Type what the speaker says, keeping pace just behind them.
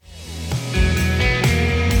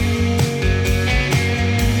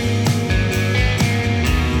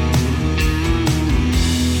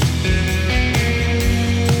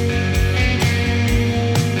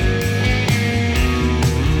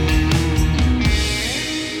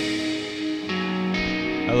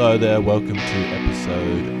Hello there, welcome to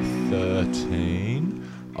episode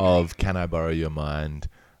 13 of Can I Borrow Your Mind?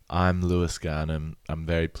 I'm Lewis Garnham. I'm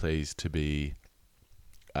very pleased to be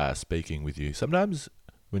speaking with you. Sometimes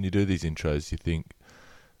when you do these intros, you think,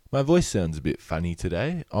 my voice sounds a bit funny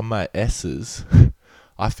today. On my S's,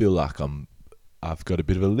 I feel like I've got a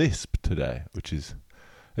bit of a lisp today, which is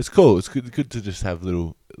it's cool. It's good to just have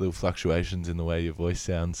little fluctuations in the way your voice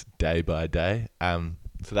sounds day by day.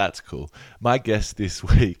 So that's cool. My guest this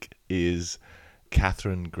week is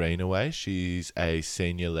Catherine Greenaway. She's a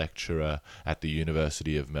senior lecturer at the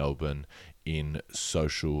University of Melbourne in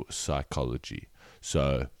social psychology.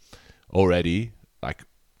 So already, I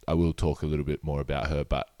will talk a little bit more about her,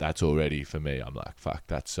 but that's already, for me, I'm like, fuck,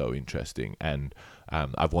 that's so interesting. And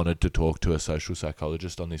I've wanted to talk to a social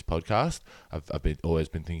psychologist on this podcast. I've always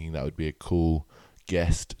been thinking that would be a cool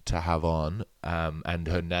guest to have on, and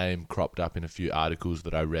her name cropped up in a few articles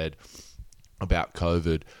that I read about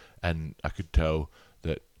COVID, and I could tell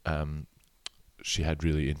that she had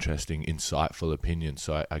really interesting, insightful opinions.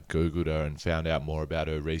 So I Googled her and found out more about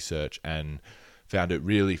her research and found it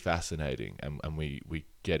really fascinating, and we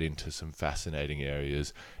get into some fascinating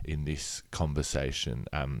areas in this conversation.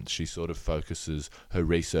 She sort of her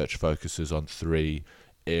research focuses on three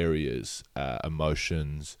areas: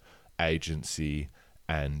 emotions, agency,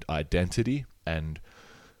 and identity. And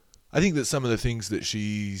I think that some of the things that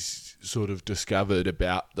she's sort of discovered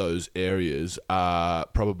about those areas are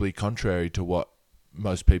probably contrary to what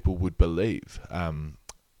most people would believe.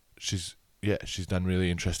 She's done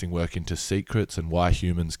really interesting work into secrets and why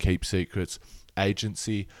humans keep secrets,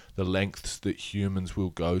 agency, the lengths that humans will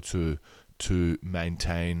go to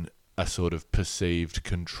maintain a sort of perceived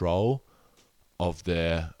control of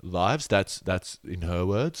their lives. That's in her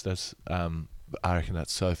words. I reckon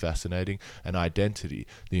that's so fascinating. And identity,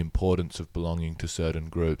 the importance of belonging to certain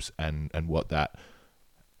groups and what that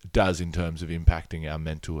does in terms of impacting our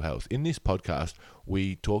mental health. In this podcast,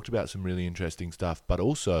 we talked about some really interesting stuff, but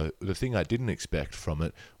also the thing I didn't expect from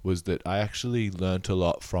it was that I actually learnt a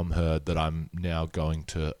lot from her that I'm now going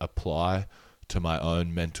to apply to my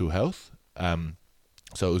own mental health.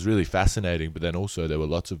 So it was really fascinating, but then also there were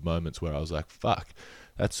lots of moments where I was like, fuck,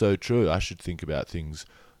 that's so true. I should think about things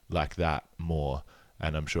like that more,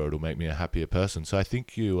 and I'm sure it'll make me a happier person. So I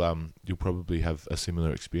think you'll probably have a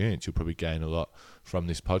similar experience. You'll probably gain a lot from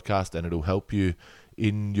this podcast, and it'll help you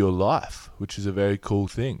in your life, which is a very cool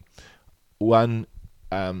thing. One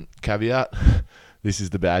caveat, this is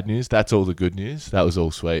the bad news. That's all the good news. That was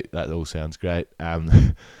all sweet. That all sounds great.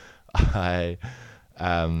 I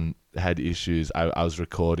had issues. I was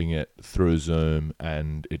recording it through Zoom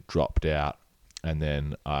and it dropped out, and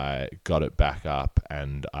then I got it back up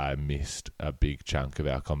and I missed a big chunk of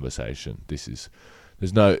our conversation. There's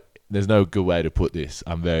no good way to put this.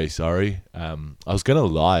 I'm very sorry. I was going to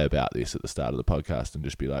lie about this at the start of the podcast and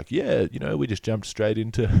just be like, yeah, we just jumped straight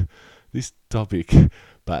into this topic,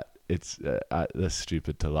 but it's that's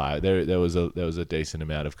stupid to lie. There was a decent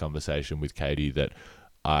amount of conversation with Katie that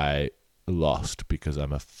I lost because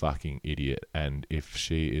I'm a fucking idiot, and if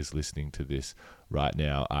she is listening to this right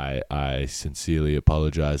now, I sincerely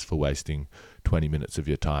apologize for wasting 20 minutes of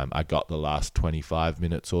your time. I got the last 25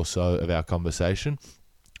 minutes or so of our conversation,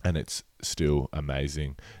 and it's still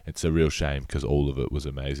amazing. It's a real shame because all of it was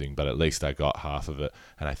amazing, but at least I got half of it,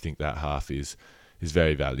 and I think that half is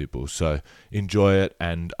very valuable. So enjoy it,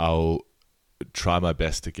 and I'll try my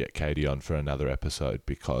best to get Katie on for another episode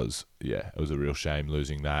because, yeah, it was a real shame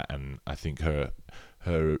losing that, and I think her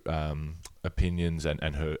opinions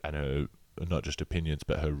and her not just opinions,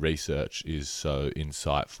 but her research is so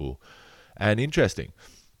insightful and interesting.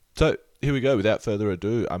 So here we go. Without further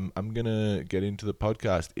ado, I'm gonna get into the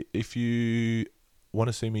podcast. If you want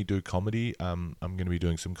to see me do comedy, I'm going to be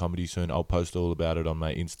doing some comedy soon. I'll post all about it on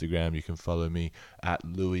my Instagram. You can follow me at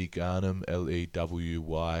Louis Garnham,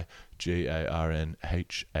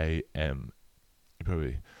 LEWYGARNHAM. You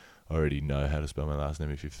probably already know how to spell my last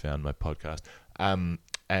name if you've found my podcast.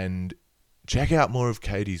 And check out more of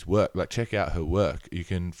Katie's work. Check out her work. You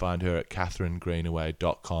can find her at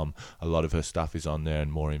catherinegreenaway.com. A lot of her stuff is on there and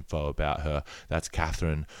more info about her. That's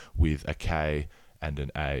Catherine with a K and an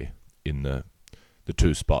A in the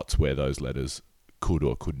two spots where those letters could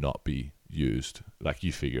or could not be used.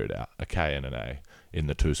 You figure it out. A K and an A in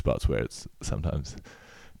the two spots where it's sometimes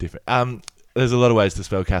different. There's a lot of ways to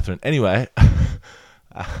spell Catherine. Anyway,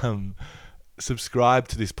 subscribe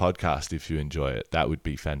to this podcast if you enjoy it. That would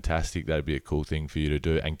be fantastic. That would be a cool thing for you to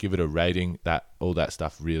do, and give it a rating. All that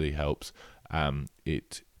stuff really helps.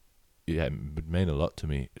 It would mean a lot to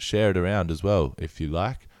me. Share it around as well if you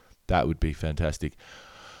like. That would be fantastic.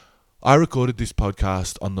 I recorded this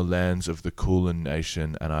podcast on the lands of the Kulin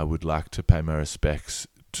Nation, and I would like to pay my respects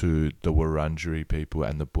to the Wurundjeri people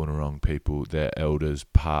and the Bunurong people, their elders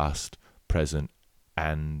past, present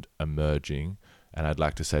and emerging. And I'd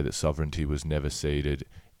like to say that sovereignty was never ceded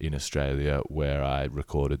in Australia where I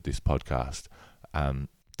recorded this podcast.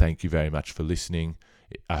 Thank you very much for listening.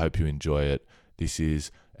 I hope you enjoy it. This is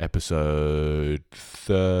episode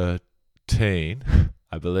 13,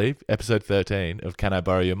 I believe, episode 13 of Can I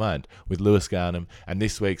Borrow Your Mind with Lewis Garnham, and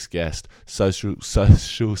this week's guest, social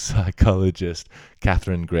psychologist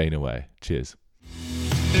Catherine Greenaway. Cheers.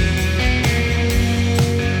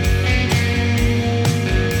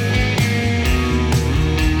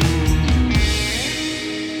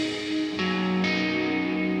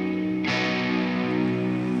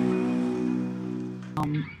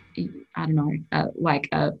 I don't know, like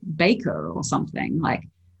a baker or something, like,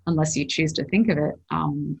 unless you choose to think of it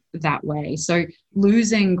that way. So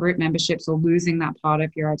losing group memberships or losing that part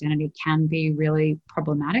of your identity can be really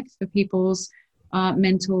problematic for people's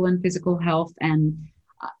mental and physical health. And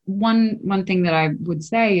one thing that I would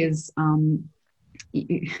say is not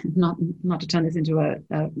to turn this into a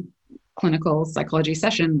clinical psychology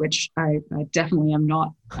session, which I definitely am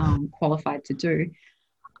not qualified to do.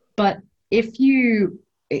 But if you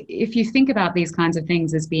think about these kinds of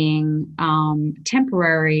things as being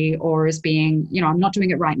temporary, or as being, I'm not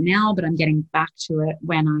doing it right now, but I'm getting back to it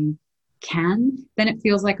when I can, then it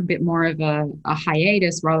feels like a bit more of a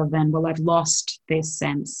hiatus rather than, well, I've lost this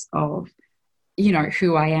sense of,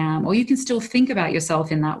 who I am. Or you can still think about yourself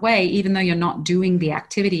in that way, even though you're not doing the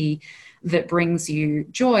activity that brings you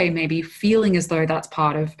joy, maybe feeling as though that's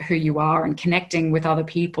part of who you are, and connecting with other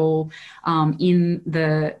people in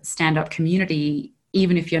the stand-up community,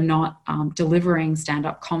 even if you're not delivering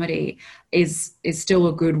stand-up comedy, is still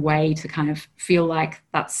a good way to kind of feel like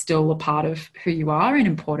that's still a part of who you are and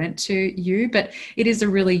important to you. But it is a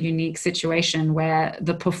really unique situation where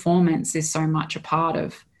the performance is so much a part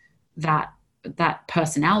of that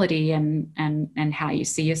personality and how you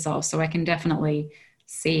see yourself. So I can definitely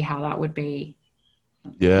see how that would be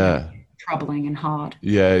troubling and hard.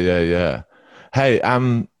 Yeah. Hey,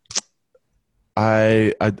 I'm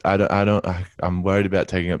worried about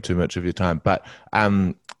taking up too much of your time, but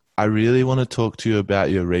I really want to talk to you about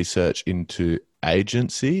your research into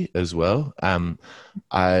agency as well.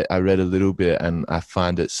 I read a little bit and I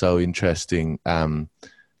find it so interesting.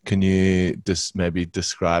 Can you just maybe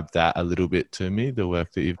describe that a little bit to me, the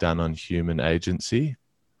work that you've done on human agency?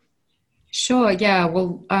 Sure. Yeah.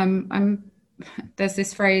 Well, there's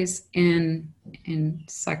this phrase in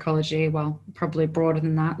psychology, well, probably broader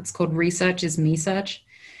than that. It's called research is me-search.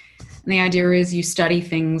 And the idea is you study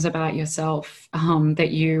things about yourself that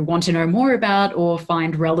you want to know more about or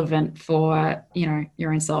find relevant for,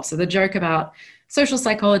 your own self. So the joke about social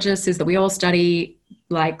psychologists is that we all study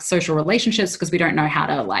like social relationships because we don't know how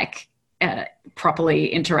to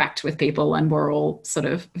properly interact with people, and we're all sort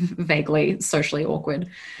of vaguely socially awkward.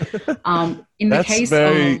 That's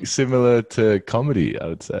very similar to comedy, I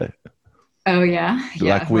would say. Oh yeah.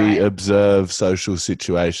 Like we observe social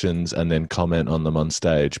situations and then comment on them on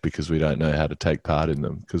stage because we don't know how to take part in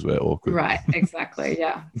them because we're awkward. Right, exactly.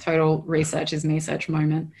 Yeah. Total research is me-search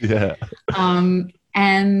moment. Yeah.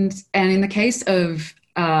 And in the case of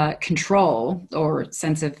control or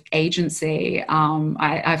sense of agency,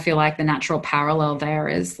 I feel like the natural parallel there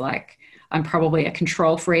is like, I'm probably a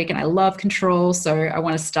control freak and I love control. So I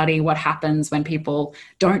want to study what happens when people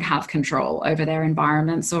don't have control over their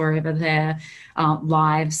environments or over their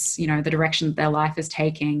lives, the direction that their life is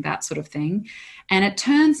taking, that sort of thing. And it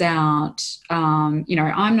turns out, I'm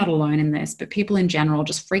not alone in this, but people in general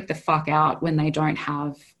just freak the fuck out when they don't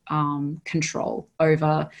have control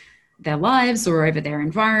over their lives or over their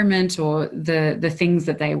environment or the things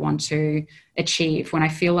that they want to achieve. When I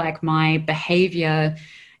feel like my behavior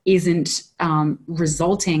isn't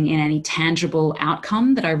resulting in any tangible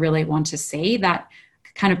outcome that I really want to see, that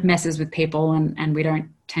kind of messes with people and we don't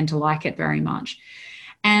tend to like it very much.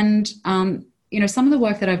 And, some of the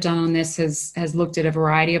work that I've done on this has looked at a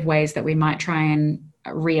variety of ways that we might try and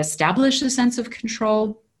reestablish a sense of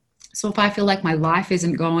control. So if I feel like my life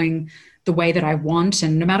isn't going the way that I want,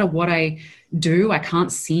 and no matter what I do, I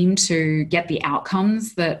can't seem to get the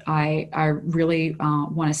outcomes that I really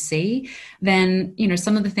want to see, then,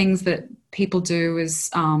 some of the things that people do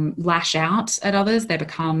is lash out at others. They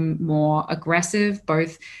become more aggressive,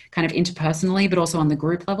 both kind of interpersonally, but also on the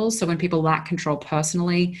group level. So when people lack control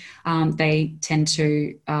personally, they tend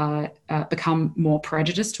to become more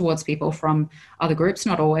prejudiced towards people from other groups.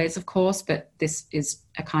 Not always, of course, but this is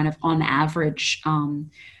a kind of on average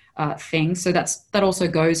thing. So that also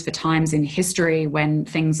goes for times in history when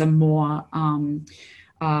things are more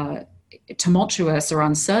uh, tumultuous or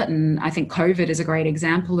uncertain. I think COVID is a great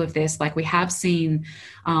example of this. Like, we have seen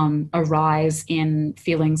a rise in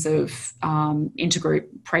feelings of intergroup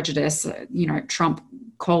prejudice. Trump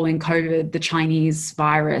calling COVID the Chinese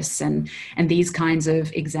virus, and these kinds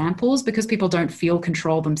of examples, because people don't feel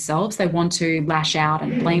control themselves. They want to lash out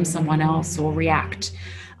and blame someone else or react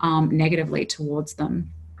negatively towards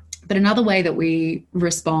them. But another way that we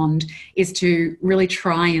respond is to really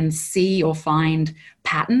try and see or find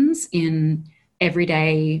patterns in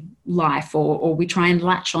everyday life, or we try and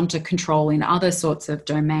latch onto control in other sorts of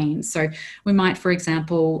domains. So we might, for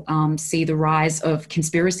example, see the rise of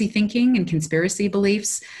conspiracy thinking and conspiracy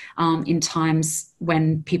beliefs in times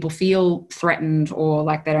when people feel threatened or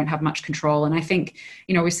like they don't have much control. And I think,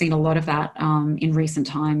 we've seen a lot of that in recent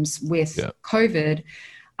times with COVID.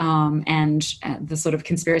 And the sort of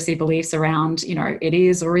conspiracy beliefs around, it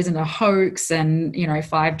is or isn't a hoax, and,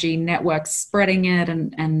 5G networks spreading it,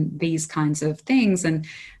 and these kinds of things. And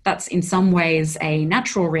that's in some ways a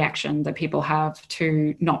natural reaction that people have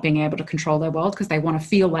to not being able to control their world, because they want to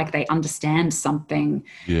feel like they understand something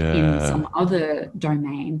in some other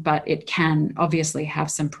domain. But it can obviously have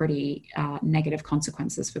some pretty negative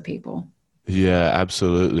consequences for people. Yeah,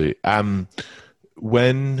 absolutely.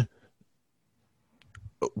 When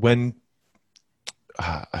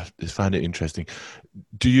I find it interesting.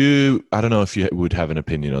 I don't know if you would have an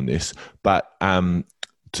opinion on this, but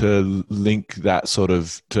to link that sort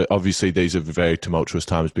of to, obviously these are very tumultuous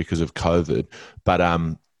times because of COVID, but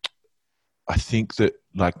I think that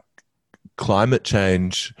like climate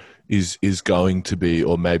change is going to be,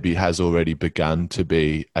 or maybe has already begun to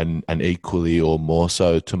be, an equally or more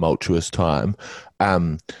so tumultuous time.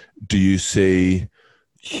 Do you see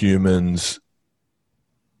humans?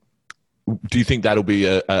 Do you think that'll be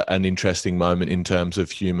an interesting moment in terms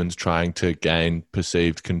of humans trying to gain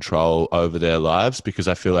perceived control over their lives? Because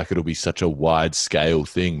I feel like it'll be such a wide scale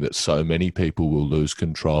thing that so many people will lose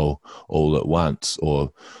control all at once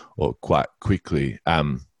or quite quickly.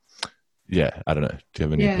 Yeah, I don't know. Do you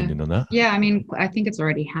have any opinion on that? Yeah, I mean, I think it's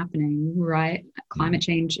already happening, right? Climate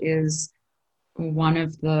change is one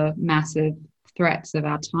of the massive threats of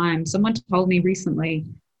our time. Someone told me recently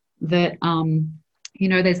that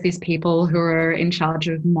there's these people who are in charge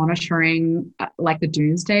of monitoring like the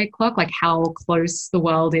doomsday clock, like how close the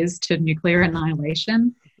world is to nuclear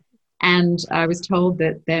annihilation. And I was told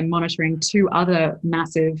that they're monitoring two other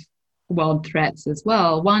massive world threats as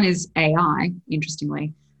well. One is AI,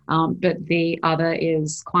 interestingly, but the other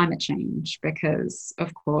is climate change, because,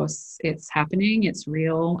 of course, it's happening, it's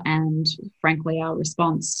real, and frankly, our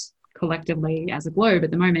response collectively as a globe at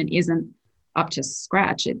the moment isn't up to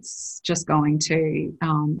scratch. It's just going to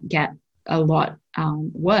get a lot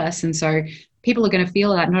worse. And so people are going to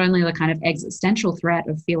feel that, not only the kind of existential threat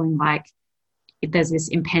of feeling like there's this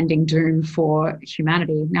impending doom for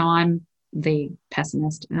humanity. Now, I'm the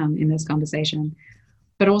pessimist in this conversation,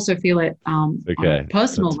 but also feel it on a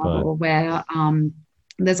personal level, where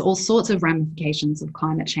there's all sorts of ramifications of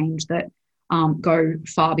climate change that go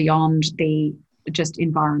far beyond the just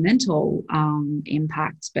environmental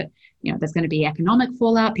impacts. But there's going to be economic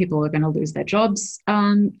fallout. People are going to lose their jobs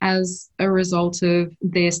as a result of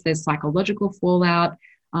this. There's psychological fallout,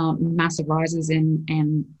 massive rises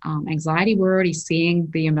in anxiety. We're already seeing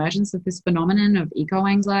the emergence of this phenomenon of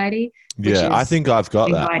eco-anxiety. Yeah, I think I've got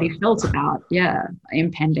anxiety felt about,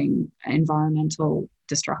 impending environmental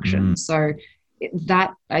destruction. So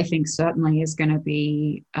that, I think, certainly is going to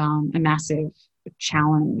be a massive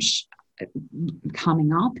challenge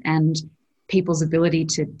coming up, and people's ability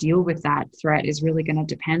to deal with that threat is really going to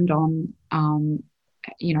depend on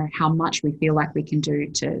how much we feel like we can do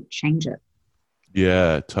to change it.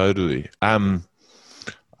 Yeah, totally.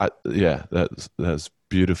 That's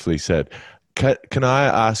beautifully said. Can I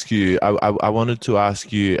ask you, I wanted to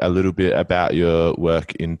ask you a little bit about your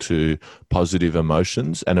work into positive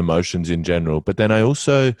emotions and emotions in general, but then I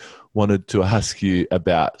also wanted to ask you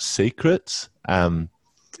about secrets.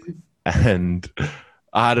 And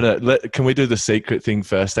I don't know, can we do the secret thing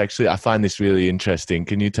first? Actually, I find this really interesting.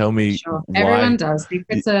 Can you tell me Sure. Why? Everyone does.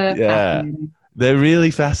 Secrets are fascinating. They're really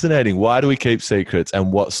fascinating. Why do we keep secrets,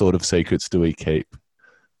 and what sort of secrets do we keep?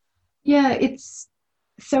 Yeah, it's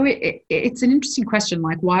an interesting question.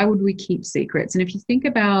 Like, why would we keep secrets? And if you think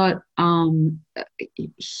about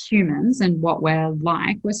humans and what we're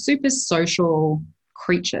like, we're super social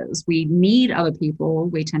creatures. We need other people.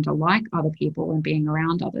 We tend to like other people and being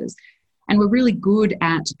around others. And we're really good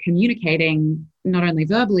at communicating, not only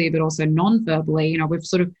verbally, but also non-verbally. We've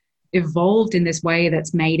sort of evolved in this way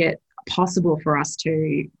that's made it possible for us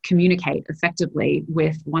to communicate effectively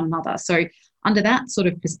with one another. So under that sort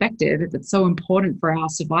of perspective, if it's so important for our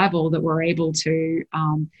survival that we're able to,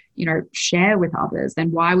 share with others,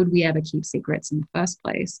 then why would we ever keep secrets in the first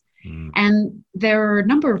place? And there are a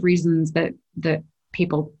number of reasons that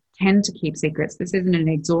people tend to keep secrets. This isn't an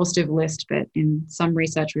exhaustive list, but in some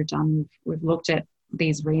research we've done, we've looked at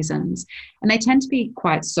these reasons, and they tend to be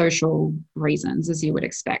quite social reasons, as you would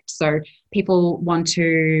expect. So people want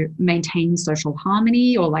to maintain social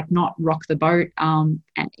harmony, or like not rock the boat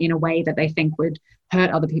in a way that they think would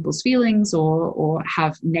hurt other people's feelings or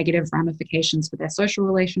have negative ramifications for their social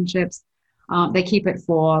relationships. They keep it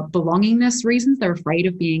for belongingness reasons. They're afraid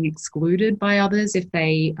of being excluded by others if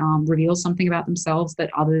they reveal something about themselves that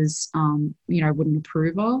others, wouldn't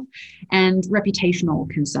approve of, and reputational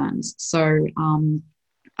concerns. So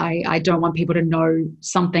I don't want people to know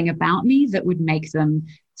something about me that would make them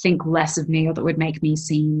think less of me, or that would make me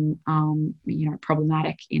seem,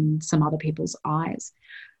 problematic in some other people's eyes.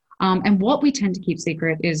 And what we tend to keep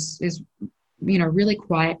secret is really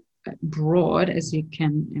quite broad, as you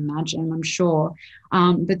can imagine, I'm sure.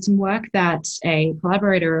 But some work that a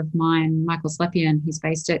collaborator of mine, Michael Slepian, who's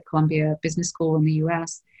based at Columbia Business School in the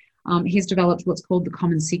US, he's developed what's called the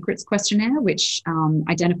Common Secrets Questionnaire, which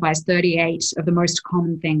identifies 38 of the most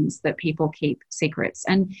common things that people keep secret.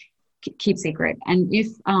 And if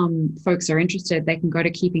folks are interested, they can go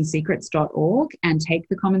to keepingsecrets.org and take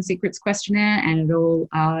the Common Secrets Questionnaire, and it'll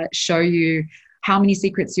show you how many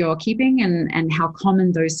secrets you're keeping and how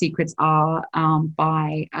common those secrets are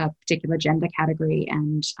by a particular gender category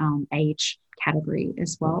and age category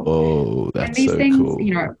as well. Oh, that's and these so things,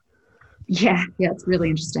 cool. Yeah, it's really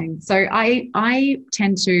interesting. So I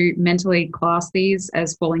tend to mentally class these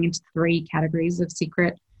as falling into 3 categories of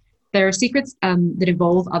secret. There are secrets that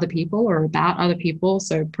involve other people or about other people.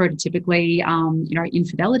 So prototypically,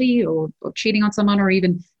 infidelity or cheating on someone, or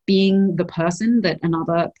even being the person that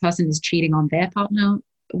another person is cheating on their partner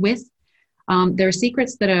with. There are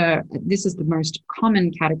secrets this is the most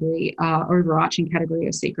common category, overarching category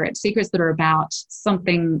of secrets that are about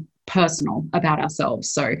something personal about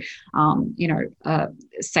ourselves. So,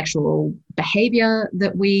 sexual behavior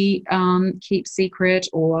that we keep secret,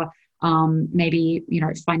 or maybe,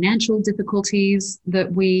 financial difficulties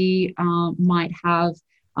that we might have,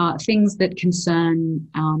 things that concern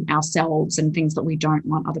ourselves and things that we don't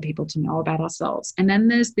want other people to know about ourselves. And then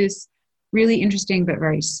there's this really interesting but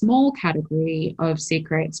very small category of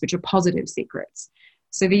secrets, which are positive secrets.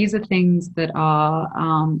 So these are things that are,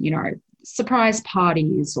 surprise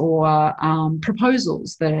parties or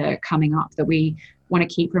proposals that are coming up that we want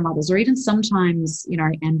to keep from others, or even sometimes,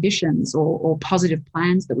 ambitions or positive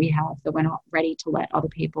plans that we have that we're not ready to let other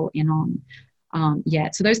people in on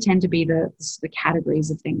yet. So those tend to be the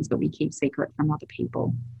categories of things that we keep secret from other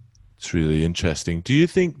people. It's really interesting. Do you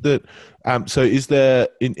think that, so is there,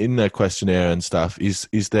 in the questionnaire and stuff, is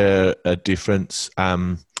there a difference,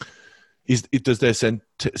 does there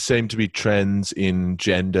seem to be trends in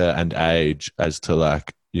gender and age as to,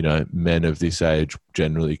 like, men of this age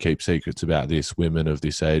generally keep secrets about this, women of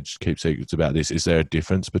this age keep secrets about this? Is there a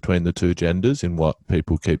difference between the 2 genders in what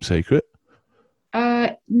people keep secret?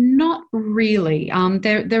 Not really.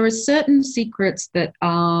 There are certain secrets that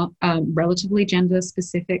are relatively gender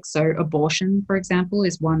specific. So abortion, for example,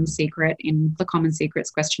 is one secret in the Common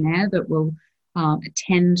Secrets Questionnaire that will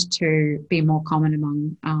tend to be more common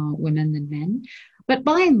among women than men. But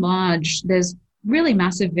by and large, there's really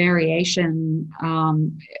massive variation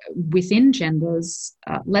within genders,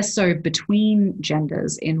 less so between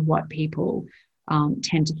genders, in what people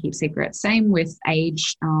tend to keep secret. Same with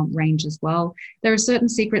age range as well. There are certain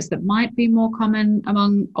secrets that might be more common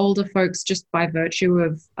among older folks just by virtue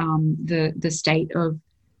of the state of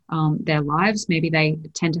their lives. Maybe they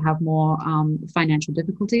tend to have more financial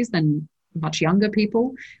difficulties than much younger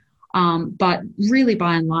people. But really,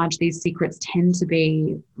 by and large, these secrets tend to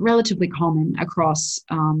be relatively common across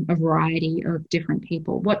a variety of different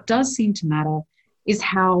people. What does seem to matter is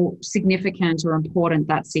how significant or important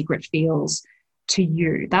that secret feels to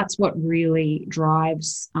you. That's what really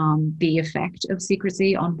drives the effect of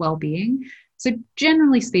secrecy on well-being. So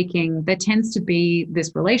generally speaking, there tends to be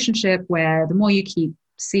this relationship where the more you keep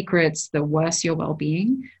secrets, the worse your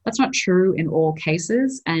well-being. That's not true in all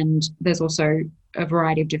cases. And there's also a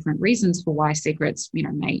variety of different reasons for why secrets,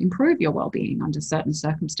 may improve your well-being under certain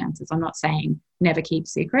circumstances. I'm not saying never keep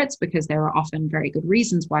secrets, because there are often very good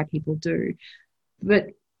reasons why people do. But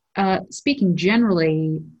speaking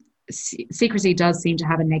generally, secrecy does seem to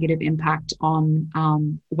have a negative impact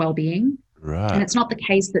on well-being. Right. And it's not the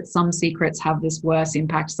case that some secrets have this worse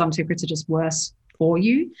impact. Some secrets are just worse for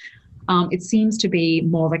you. it seems to be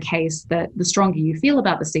more of a case that the stronger you feel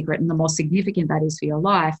about the secret and the more significant that is for your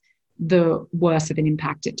life, the worse of an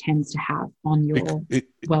impact it tends to have on your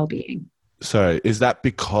well-being. Sorry, is that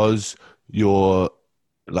because you're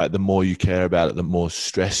like the more you care about it, the more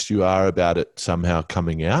stressed you are about it somehow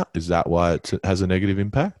coming out? Is that why it has a negative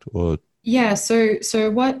impact? Or Yeah, so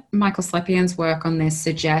what Michael Slepian's work on this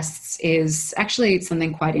suggests is actually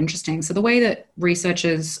something quite interesting. So the way that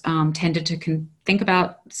researchers tended to think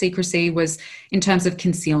about secrecy was in terms of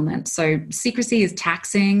concealment. So secrecy is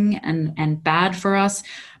taxing and bad for us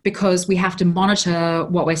because we have to monitor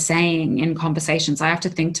what we're saying in conversations. I have to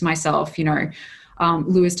think to myself,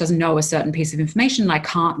 Lewis doesn't know a certain piece of information, and I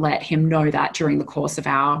can't let him know that during the course of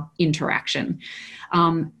our interaction.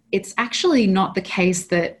 It's actually not the case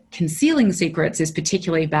that concealing secrets is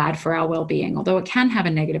particularly bad for our well-being, although it can have a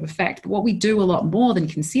negative effect. But what we do a lot more than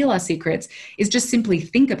conceal our secrets is just simply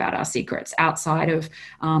think about our secrets outside of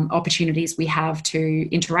opportunities we have to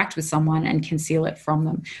interact with someone and conceal it from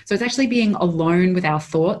them. So it's actually being alone with our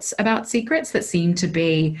thoughts about secrets that seem to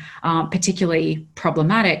be particularly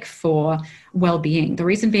problematic for well-being. The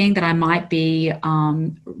reason being that I might be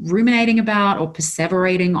ruminating about or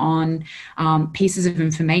perseverating on pieces of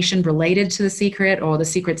information related to the secret or the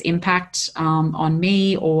secret's impact on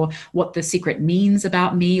me, or what the secret means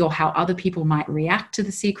about me, or how other people might react to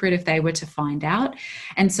the secret if they were to find out.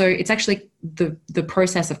 And so it's actually the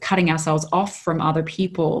process of cutting ourselves off from other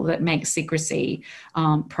people that makes secrecy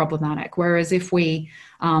problematic. Whereas if we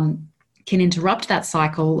can interrupt that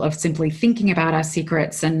cycle of simply thinking about our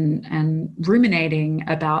secrets and ruminating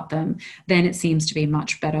about them, then it seems to be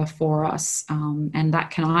much better for us. And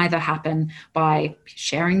that can either happen by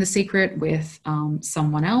sharing the secret with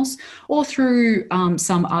someone else, or through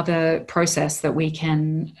some other process that we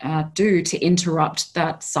can do to interrupt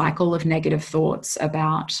that cycle of negative thoughts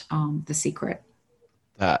about the secret.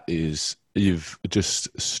 You've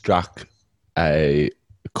just struck a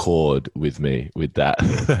chord with me with that.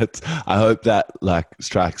 I hope that like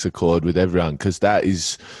strikes a chord with everyone, because that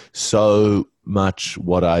is so much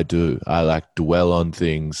what I do. I like dwell on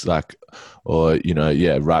things or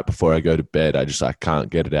right before I go to bed, I just can't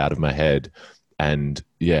get it out of my head. And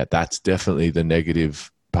yeah, that's definitely the negative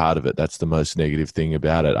part of it. That's the most negative thing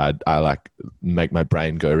about it. I like make my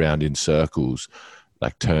brain go around in circles,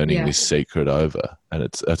 like turning this secret over, and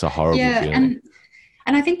it's a horrible feeling.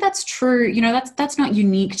 And I think that's true. That's not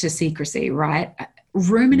unique to secrecy, right?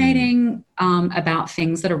 Ruminating about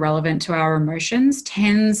things that are relevant to our emotions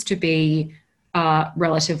tends to be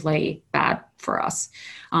relatively bad for us.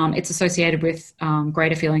 It's associated with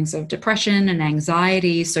greater feelings of depression and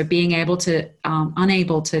anxiety. So being unable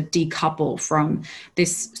to decouple from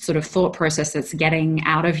this sort of thought process that's getting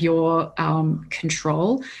out of your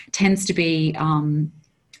control tends to be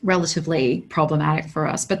relatively problematic for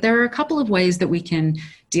us. But there are a couple of ways that we can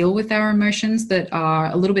deal with our emotions that are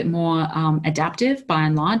a little bit more adaptive by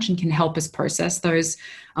and large, and can help us process those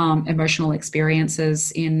emotional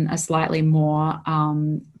experiences in a slightly more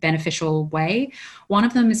beneficial way. One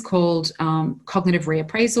of them is called cognitive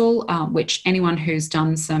reappraisal, which anyone who's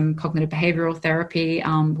done some cognitive behavioral therapy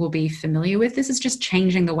will be familiar with. This is just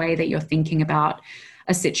changing the way that you're thinking about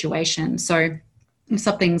a situation. So if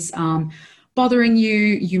something's bothering you,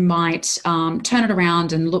 you might turn it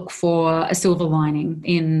around and look for a silver lining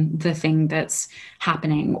in the thing that's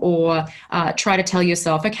happening, or try to tell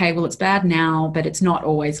yourself, okay, well, it's bad now, but it's not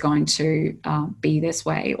always going to be this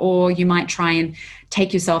way. Or you might try and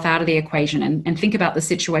take yourself out of the equation and think about the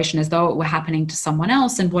situation as though it were happening to someone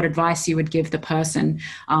else, and what advice you would give the person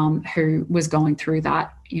who was going through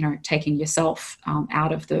that, taking yourself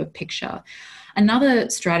out of the picture. Another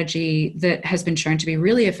strategy that has been shown to be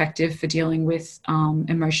really effective for dealing with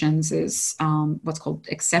emotions is what's called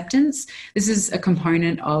acceptance. This is a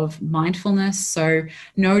component of mindfulness. So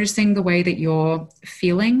noticing the way that you're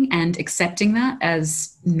feeling and accepting that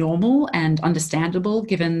as normal and understandable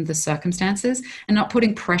given the circumstances, and not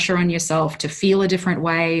putting pressure on yourself to feel a different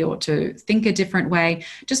way or to think a different way.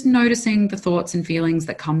 Just noticing the thoughts and feelings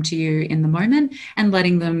that come to you in the moment and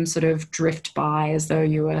letting them sort of drift by as though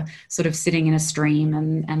you were sort of sitting in a stream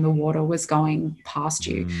and the water was going past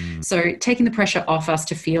you. So taking the pressure off us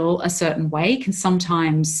to feel a certain way can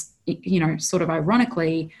sometimes, sort of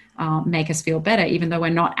ironically make us feel better, even though we're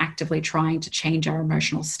not actively trying to change our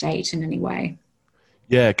emotional state in any way.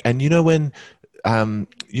 Yeah, and when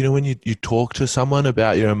you talk to someone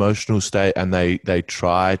about your emotional state and they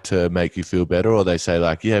try to make you feel better, or they say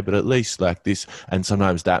like, yeah, but at least like this, and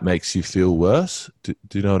sometimes that makes you feel worse. Do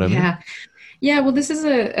you know what I mean? Yeah. Well, this is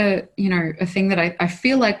a thing that I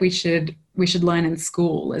feel like we should we should learn in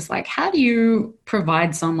school is like, how do you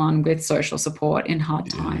provide someone with social support in hard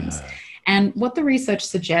times? Yeah. And what the research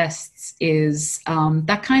suggests is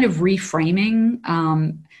that kind of reframing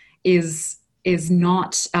is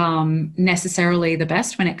not necessarily the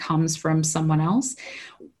best when it comes from someone else.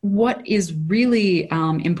 What is really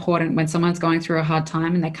important when someone's going through a hard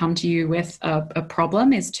time and they come to you with a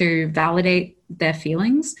problem is to validate their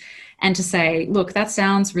feelings and to say, look, that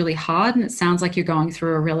sounds really hard and it sounds like you're going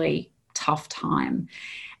through a really tough time.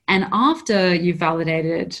 And after you've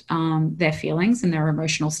validated their feelings and their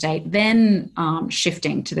emotional state, then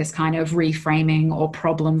shifting to this kind of reframing or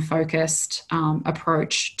problem-focused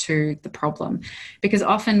approach to the problem. Because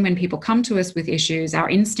often when people come to us with issues, our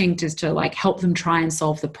instinct is to like help them try and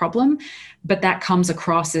solve the problem, but that comes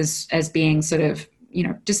across as being sort of, you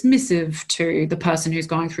know, dismissive to the person who's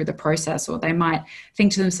going through the process, or they might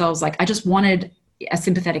think to themselves like, I just wanted a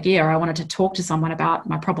sympathetic ear. I wanted to talk to someone about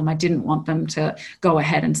my problem. I didn't want them to go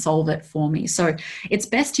ahead and solve it for me. So it's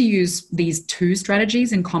best to use these two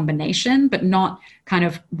strategies in combination, but not kind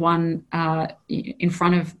of one in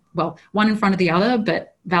front of the other,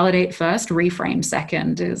 but validate first, reframe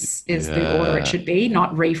second is the order it should be,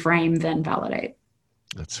 not reframe, then validate.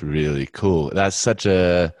 That's really cool.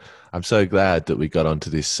 I'm so glad that we got onto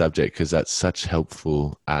this subject because that's such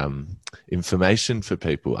helpful information for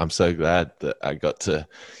people. I'm so glad that I got to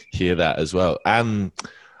hear that as well.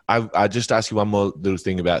 I just ask you one more little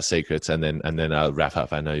thing about secrets, and then I'll wrap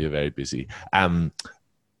up. I know you're very busy.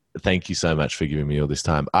 Thank you so much for giving me all this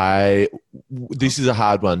time. This is a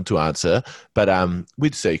hard one to answer, but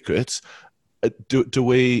with secrets, do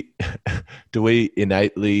we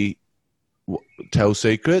innately tell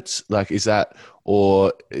secrets? Like, is that,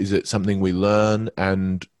 or is it something we learn?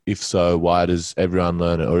 And if so, why does everyone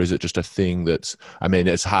learn it? Or is it just a thing that's, I mean,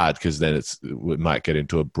 it's hard because then we might get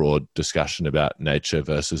into a broad discussion about nature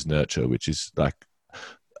versus nurture, which is like,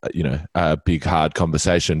 you know, a big, hard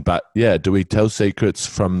conversation. But yeah, do we tell secrets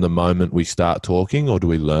from the moment we start talking, or do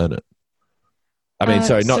we learn it? I mean,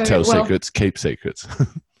 secrets, keep secrets.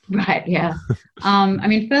 Right. Yeah. I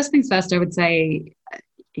mean, first things first, I would say,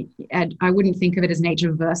 I wouldn't think of it as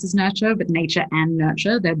nature versus nurture, but nature and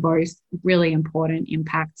nurture. They're both really important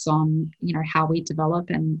impacts on, you know, how we develop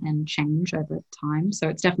and change over time. So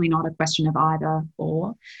it's definitely not a question of either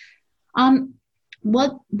or.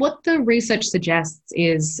 What the research suggests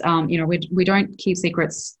is, you know, we don't keep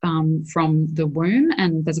secrets from the womb,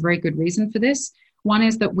 and there's a very good reason for this. One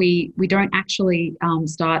is that we don't actually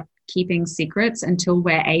start keeping secrets until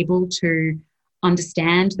we're able to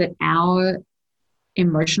understand that our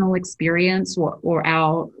emotional experience or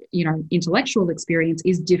our, you know, intellectual experience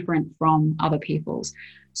is different from other people's.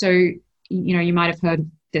 So, you know, you might have heard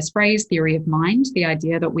this phrase, theory of mind, the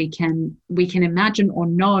idea that we can imagine or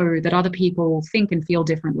know that other people think and feel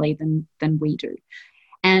differently than we do.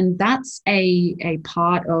 And that's a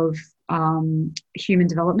part of human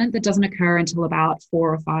development that doesn't occur until about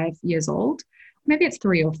 4 or 5 years old. Maybe it's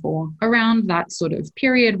 3 or 4. Around that sort of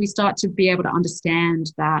period, we start to be able to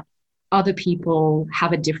understand that other people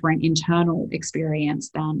have a different internal experience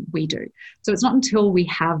than we do. So it's not until we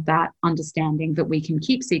have that understanding that we can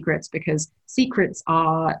keep secrets, because secrets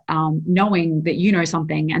are knowing that you know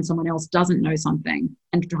something and someone else doesn't know something,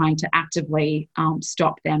 and trying to actively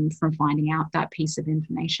stop them from finding out that piece of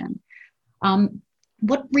information.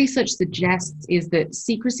 What research suggests is that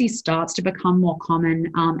secrecy starts to become more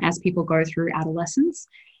common as people go through adolescence.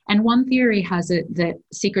 And one theory has it that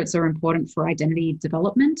secrets are important for identity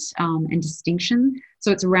development and distinction.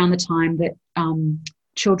 So it's around the time that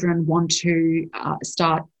children want to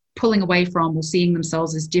start pulling away from or seeing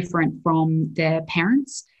themselves as different from their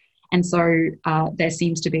parents. And so there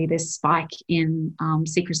seems to be this spike in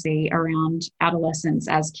secrecy around adolescence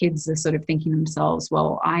as kids are sort of thinking to themselves,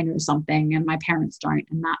 well, I know something and my parents don't.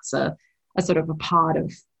 And that's a sort of a part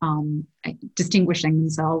of distinguishing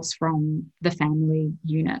themselves from the family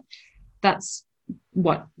unit. That's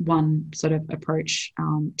what one sort of approach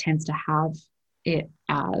tends to have it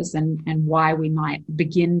as, and why we might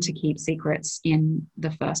begin to keep secrets in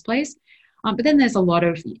the first place. But then there's a lot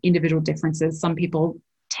of individual differences. Some people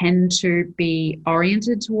tend to be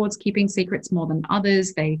oriented towards keeping secrets more than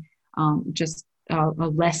others. They just are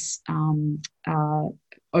less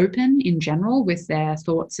open in general with their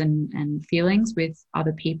thoughts and feelings with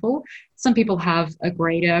other people. Some people have a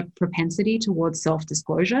greater propensity towards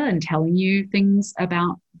self-disclosure and telling you things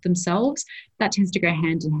about themselves. That tends to go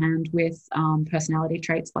hand in hand with personality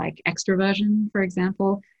traits like extroversion, for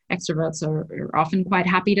example. Extroverts are often quite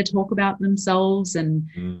happy to talk about themselves and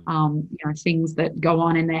you know, things that go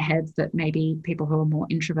on in their heads that maybe people who are more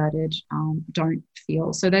introverted don't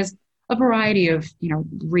feel. So there's a variety of,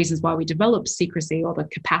 reasons why we develop secrecy or the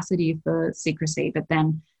capacity for secrecy. But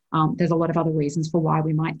then there's a lot of other reasons for why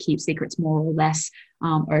we might keep secrets more or less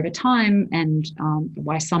over time, and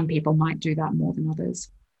why some people might do that more than others.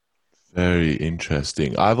 Very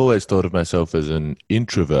interesting. I've always thought of myself as an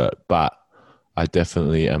introvert, but I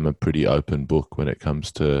definitely am a pretty open book when it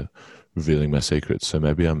comes to revealing my secrets. So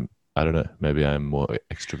maybe I don't know, maybe I'm more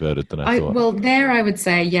extroverted than I thought. Well, there I would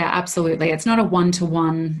say, yeah, absolutely. It's not a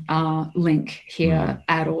one-to-one link here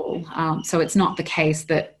at all. So it's not the case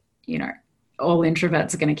that, all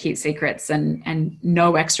introverts are going to keep secrets and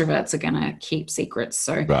no extroverts are going to keep secrets.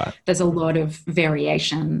 So there's a lot of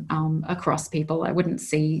variation across people. I wouldn't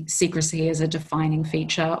see secrecy as a defining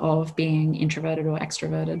feature of being introverted or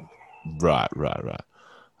extroverted. Right.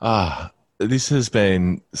 This has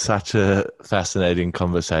been such a fascinating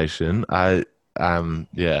conversation. I've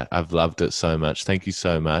loved it so much. Thank you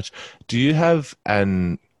so much. Do you have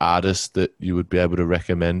an artist that you would be able to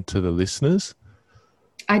recommend to the listeners?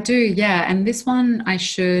 I do, yeah. And this one it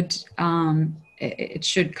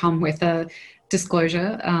should come with a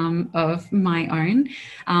disclosure of my own,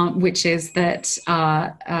 which is that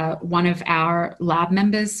one of our lab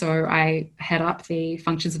members, so I head up the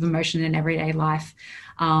Functions of Emotion in Everyday Life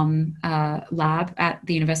lab at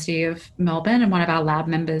the University of Melbourne, and one of our lab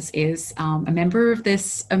members is a member of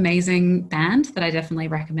this amazing band that I definitely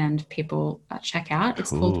recommend people check out.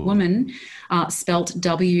 It's called Woman, spelt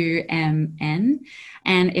WMN,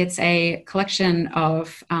 and it's a collection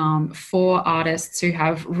of 4 artists who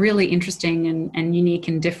have really interesting and unique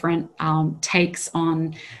and different takes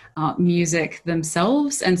on music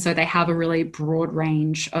themselves. And so they have a really broad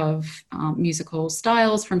range of musical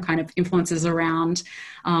styles, from kind of influences around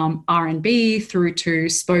R&B through to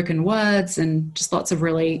spoken words, and just lots of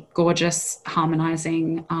really gorgeous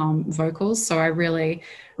harmonizing vocals. So I really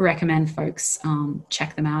recommend folks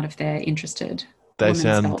check them out if they're interested. They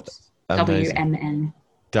sound amazing. WMN.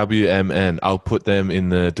 WMN. I'll put them in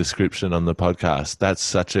the description on the podcast. That's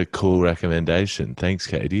such a cool recommendation. Thanks,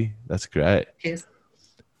 Katie. That's great. Cheers.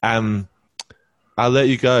 I'll let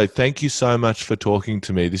you go. Thank you so much for talking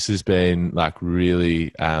to me. This has been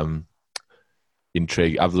really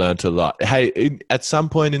intriguing. I've learned a lot. Hey, at some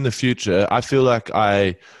point in the future, I feel like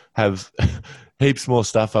I have heaps more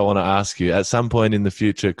stuff I want to ask you. At some point in the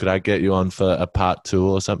future, could I get you on for a part 2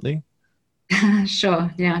 or something?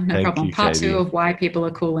 Sure. Yeah, no problem. You, part Katie. 2 of why people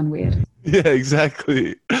are cool and weird. Yeah,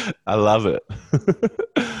 exactly. I love it.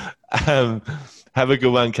 Have a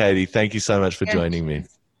good one, Katie. Thank you so much for joining me.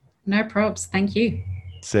 No props. Thank you.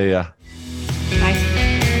 See ya. Bye.